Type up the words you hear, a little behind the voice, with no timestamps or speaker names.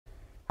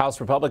House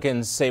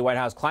Republicans say White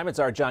House climate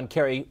czar John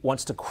Kerry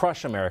wants to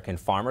crush American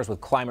farmers with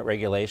climate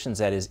regulations,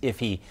 that is, if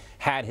he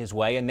had his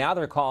way. And now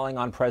they're calling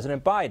on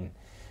President Biden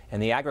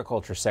and the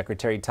Agriculture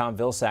Secretary Tom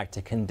Vilsack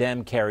to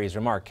condemn Kerry's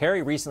remark.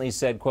 Kerry recently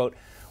said, quote,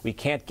 "We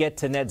can't get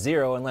to net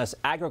zero unless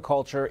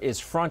agriculture is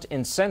front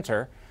and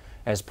center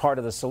as part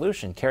of the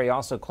solution." Kerry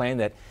also claimed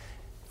that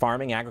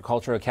farming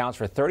agriculture accounts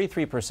for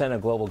 33%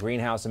 of global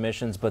greenhouse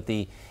emissions, but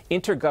the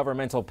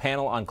Intergovernmental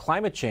Panel on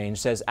Climate Change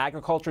says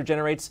agriculture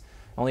generates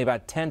only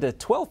about 10 to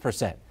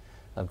 12%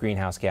 of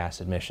greenhouse gas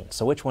emissions.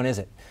 So which one is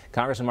it?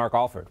 Congressman Mark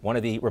Alford, one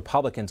of the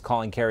Republicans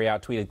calling Kerry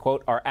out, tweeted,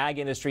 quote, "Our ag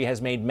industry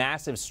has made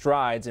massive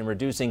strides in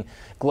reducing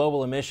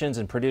global emissions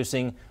and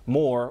producing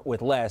more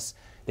with less.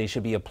 They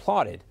should be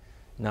applauded,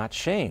 not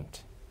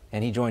shamed."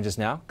 And he joins us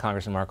now,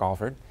 Congressman Mark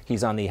Alford.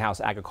 He's on the House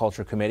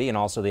Agriculture Committee and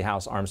also the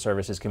House Armed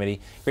Services Committee.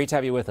 Great to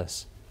have you with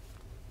us.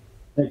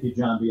 Thank you,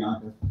 John.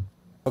 Bianca.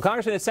 Well,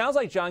 Congressman, it sounds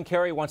like John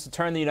Kerry wants to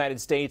turn the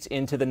United States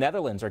into the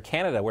Netherlands or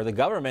Canada, where the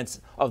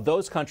governments of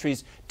those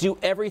countries do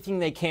everything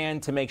they can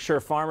to make sure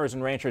farmers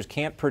and ranchers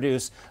can't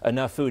produce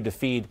enough food to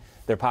feed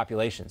their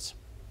populations.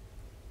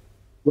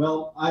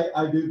 Well,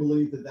 I do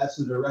believe that that's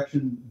the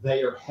direction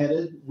they are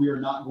headed. We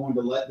are not going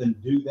to let them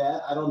do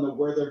that. I don't know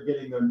where they're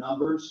getting their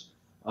numbers.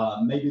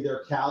 Maybe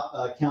they're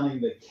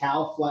counting the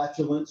cow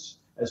flatulence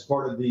as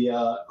part of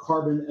the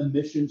carbon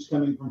emissions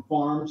coming from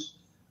farms.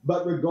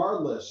 But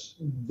regardless,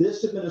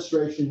 this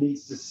administration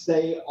needs to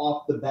stay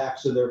off the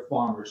backs of their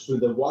farmers through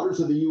the Waters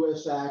of the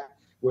U.S. Act,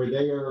 where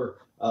they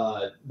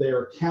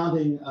are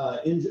counting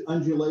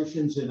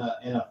undulations in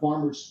a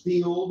farmer's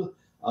field,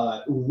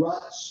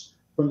 ruts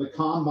from the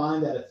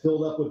combine that have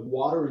filled up with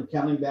water and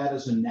counting that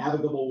as a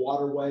navigable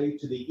waterway,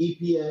 to the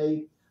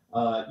EPA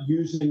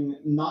using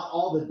not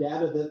all the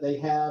data that they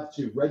have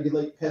to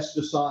regulate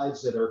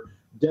pesticides that are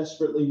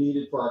desperately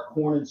needed for our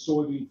corn and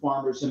soybean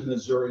farmers in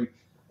Missouri.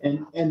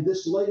 And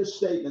this latest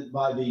statement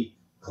by the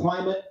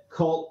climate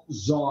cult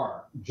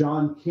czar,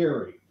 John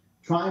Kerry,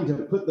 trying to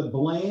put the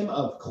blame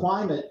of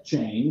climate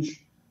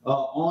change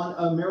on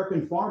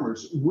American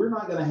farmers. We're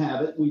not going to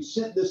have it. We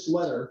sent this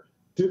letter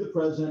to the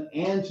president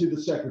and to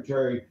the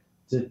secretary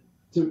to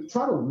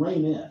try to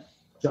rein in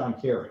John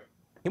Kerry.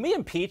 Can we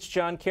impeach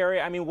John Kerry?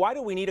 I mean, why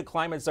do we need a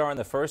climate czar in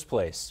the first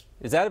place?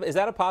 Is that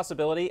a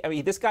possibility? I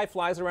mean, this guy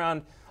flies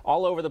around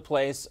all over the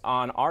place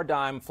on our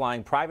dime,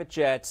 flying private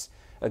jets,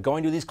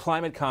 going to these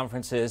climate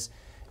conferences.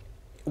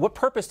 What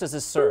purpose does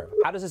this serve?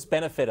 How does this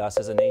benefit us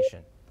as a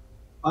nation?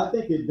 I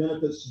think it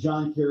benefits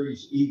John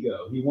Kerry's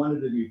ego. He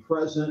wanted to be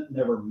president,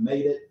 never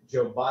made it.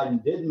 Joe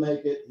Biden did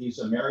make it. He's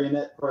a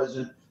marionette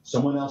president.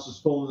 Someone else is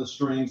pulling the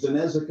strings. And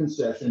as a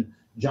concession,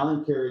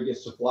 John Kerry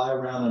gets to fly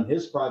around on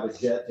his private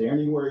jet to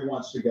anywhere he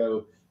wants to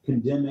go,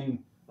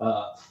 condemning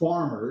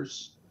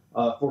farmers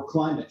for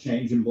climate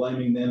change and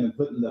blaming them and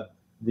putting the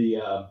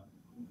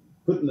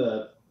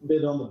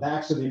bit on the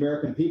backs of the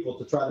American people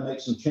to try to make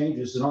some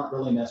changes that aren't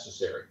really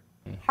necessary.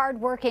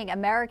 Hardworking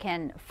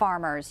American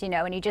farmers,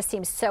 and he just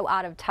seems so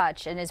out of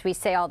touch, and as we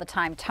say all the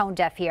time, tone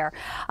deaf here.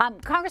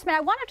 Congressman, I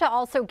wanted to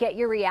also get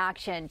your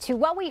reaction to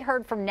what we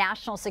heard from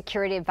National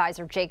Security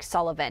Advisor Jake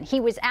Sullivan. He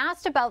was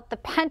asked about the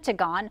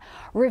Pentagon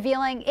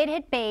revealing it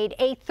had made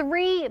a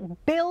 $3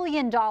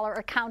 billion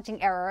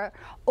accounting error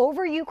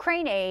over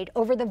Ukraine aid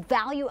over the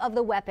value of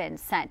the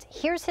weapons sent.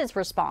 Here's his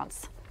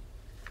response.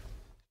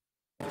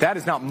 That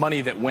is not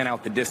money that went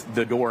out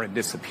the door and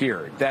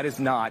disappeared. That is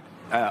not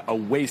a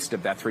waste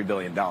of that $3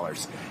 billion.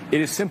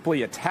 It is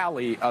simply a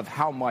tally of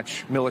how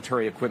much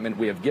military equipment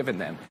we have given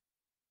them.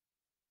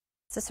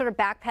 So sort of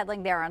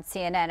backpedaling there on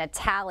CNN, a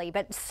tally,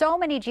 but so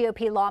many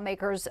GOP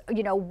lawmakers,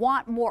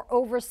 want more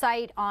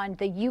oversight on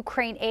the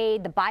Ukraine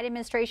aid. The Biden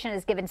administration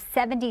has given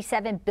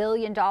 $77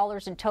 billion in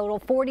total,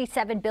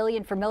 $47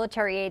 billion for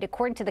military aid,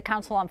 according to the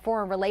Council on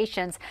Foreign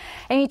Relations.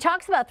 And he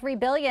talks about $3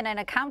 billion in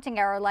accounting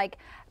error. Like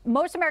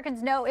most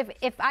Americans know,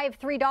 if I have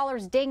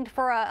 $3 dinged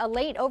for a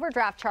late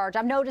overdraft charge,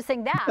 I'm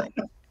noticing that.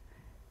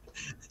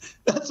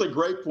 That's a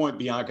great point,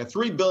 Bianca.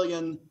 $3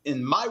 billion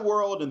in my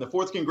world, in the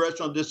 4th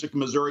Congressional District of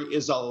Missouri,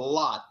 is a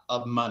lot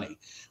of money.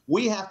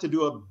 We have to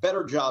do a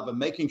better job of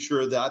making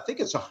sure that, I think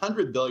it's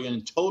 $100 billion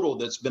in total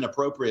that's been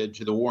appropriated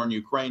to the war in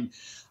Ukraine,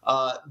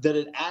 that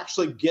it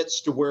actually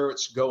gets to where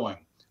it's going.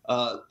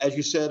 As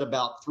you said,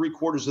 about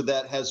 3/4 of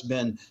that has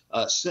been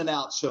sent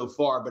out so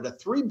far, but a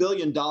 $3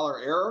 billion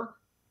error,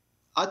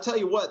 I tell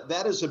you what,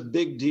 that is a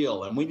big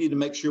deal, and we need to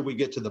make sure we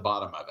get to the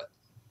bottom of it.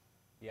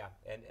 Yeah,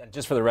 and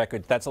just for the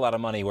record, that's a lot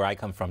of money where I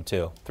come from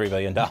too. $3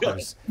 billion.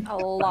 A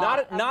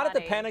lot. Not at the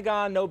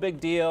Pentagon. No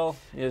big deal.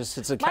 It's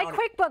My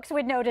QuickBooks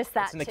would notice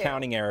that. It's an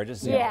accounting error.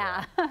 Just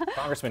yeah.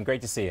 Congressman,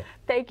 great to see you.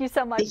 Thank you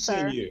so much, Good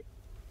sir. seeing you.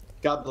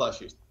 God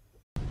bless you.